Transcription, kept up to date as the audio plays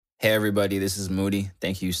Hey, everybody, this is Moody.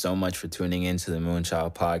 Thank you so much for tuning in to the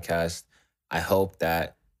Moonchild podcast. I hope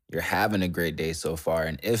that you're having a great day so far.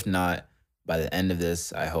 And if not, by the end of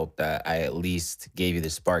this, I hope that I at least gave you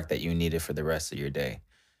the spark that you needed for the rest of your day.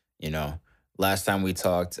 You know, last time we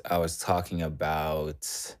talked, I was talking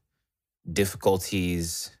about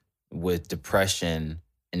difficulties with depression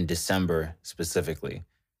in December specifically.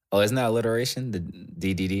 Oh, isn't that alliteration? The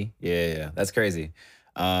DDD? Yeah, that's crazy.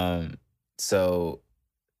 Um, so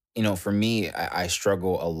for me, I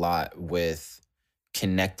struggle a lot with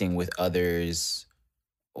connecting with others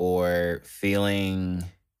or feeling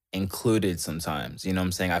included sometimes. You know what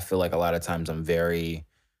I'm saying? I feel like a lot of times I'm very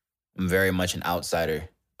much an outsider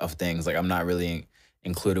of things. Like I'm not really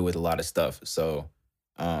included with a lot of stuff. So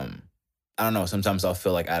um I don't know, sometimes I'll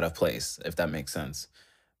feel like out of place, if that makes sense.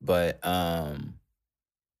 But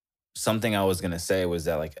something I was gonna say was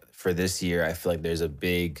that like for this year, I feel like there's a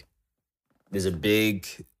big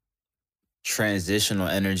transitional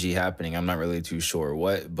energy happening. I'm not really too sure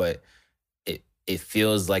what, but it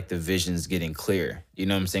feels like the vision's getting clear. You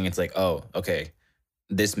know what I'm saying? It's like, oh, okay,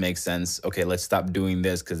 this makes sense. Okay, let's stop doing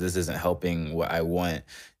this because this isn't helping what I want.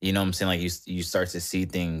 You know what I'm saying? Like you start to see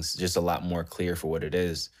things just a lot more clear for what it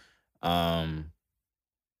is. Um,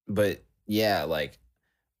 but yeah, like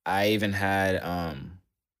I even had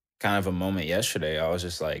kind of a moment yesterday. I was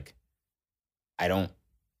just like, I don't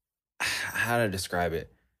how to describe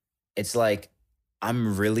it. It's like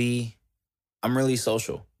I'm really I'm really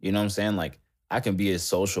social. You know what I'm saying? Like I can be a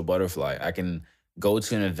social butterfly. I can go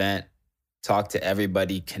to an event, talk to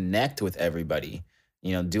everybody, connect with everybody,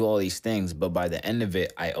 do all these things. But by the end of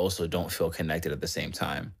it, I also don't feel connected at the same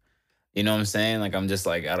time. You know what I'm saying? Like I'm just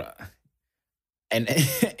like I don't and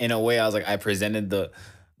in a way I was like I presented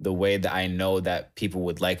the way that I know that people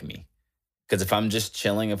would like me. Because if I'm just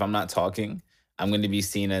chilling, if I'm not talking, I'm going to be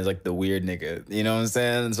seen as like the weird nigga. You know what I'm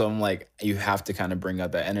saying? So I'm like, you have to kind of bring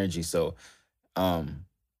out that energy. So um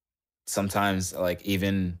sometimes like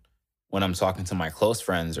even when I'm talking to my close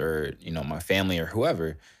friends or my family or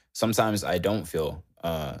whoever, sometimes I don't feel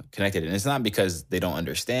connected, and it's not because they don't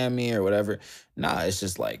understand me or whatever. Nah, it's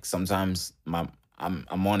just like sometimes I'm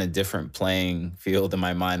on a different playing field in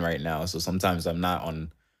my mind right now, so sometimes I'm not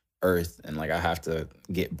on earth, and like I have to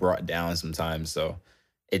get brought down sometimes. So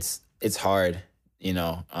it's hard, you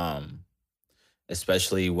know um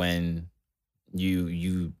especially when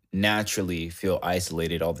you naturally feel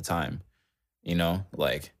isolated all the time.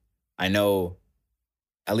 Like I know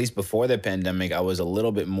at least before the pandemic, I was a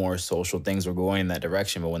little bit more social. Things were going in that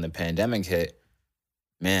direction. But when the pandemic hit,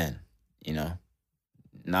 man, you know,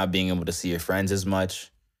 not being able to see your friends as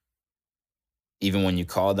much, even when you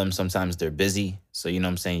call them, sometimes they're busy. So, you know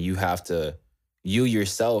what I'm saying? You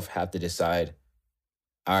yourself have to decide,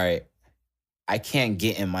 all right, I can't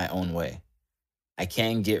get in my own way. I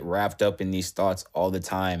can't get wrapped up in these thoughts all the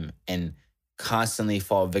time and constantly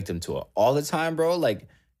fall victim to it all the time, bro. Like,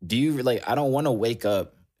 do you like, I don't want to wake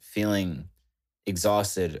up feeling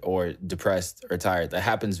exhausted or depressed or tired. That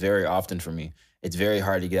happens very often for me. It's very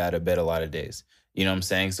hard to get out of bed a lot of days. You know what I'm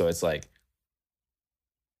saying? So it's like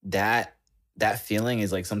that that feeling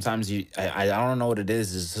is like sometimes I don't know what it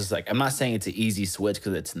is. It's just like I'm not saying it's an easy switch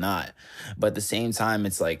because it's not, but at the same time,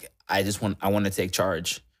 it's like I want to take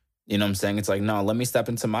charge. You know what I'm saying? It's like, no, let me step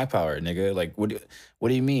into my power, nigga. Like what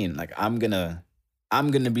do you mean? Like I'm gonna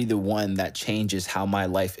be the one that changes how my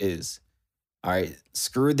life is. All right,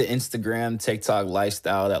 screw the Instagram, TikTok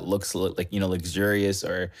lifestyle that looks like, luxurious,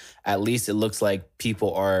 or at least it looks like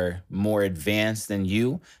people are more advanced than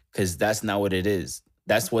you, because that's not what it is.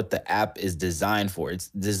 That's what the app is designed for. It's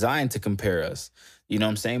designed to compare us. You know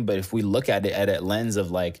what I'm saying? But if we look at it at a lens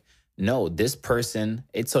of like, no, this person,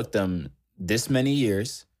 it took them this many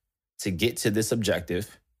years to get to this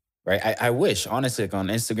objective, right? I wish, honestly, like on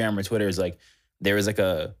Instagram or Twitter, is like there was like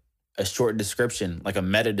a short description, like a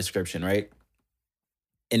meta description, right?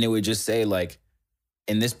 And it would just say like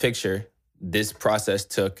in this picture, this process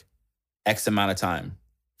took X amount of time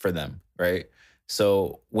for them, right?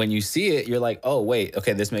 So when you see it, you're like, oh wait,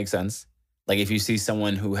 okay, this makes sense. Like if you see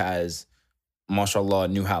someone who has, mashallah, a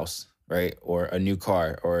new house, right, or a new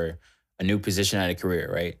car, or a new position at a career,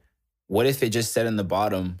 right? What if it just said in the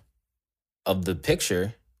bottom of the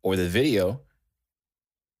picture or the video,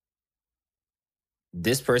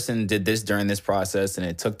 this person did this during this process and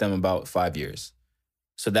it took them about 5 years.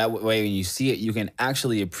 So that way, when you see it, you can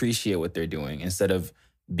actually appreciate what they're doing instead of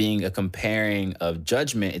being a comparing of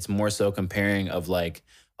judgment. It's more so comparing of like,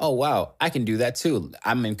 oh, wow, I can do that too.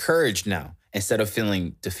 I'm encouraged now instead of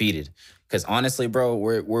feeling defeated. Because honestly, bro,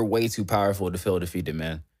 we're way too powerful to feel defeated,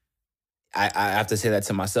 man. I have to say that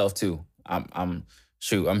to myself too. I'm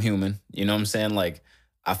shoot, I'm human. You know what I'm saying? Like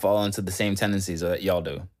I fall into the same tendencies that y'all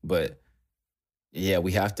do. But yeah,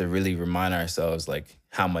 we have to really remind ourselves like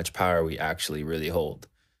how much power we actually really hold.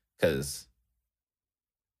 Because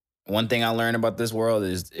one thing I learned about this world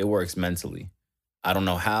is it works mentally. I don't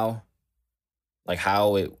know how, like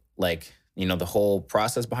how it like, the whole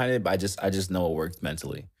process behind it, but I just know it works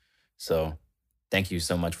mentally. So thank you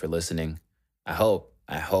so much for listening. I hope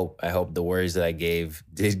the words that I gave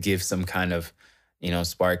did give some kind of,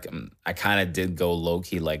 spark. I kind of did go low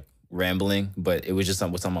key like rambling, but it was just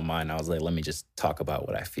what's on my mind. I was like, let me just talk about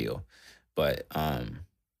what I feel. But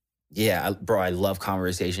yeah, bro, I love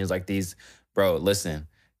conversations like these. Bro, listen,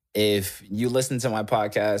 if you listen to my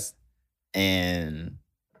podcast and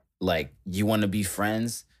like you want to be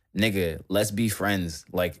friends, nigga, let's be friends.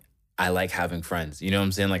 Like I like having friends. You know what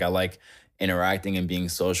I'm saying? Like I like interacting and being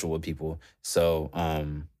social with people. So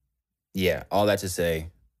yeah, all that to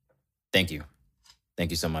say, thank you. Thank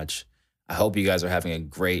you so much. I hope you guys are having a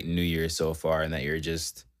great new year so far and that you're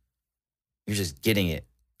just getting it.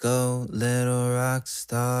 Go little rock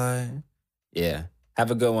star. Yeah. Have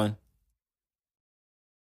a good one.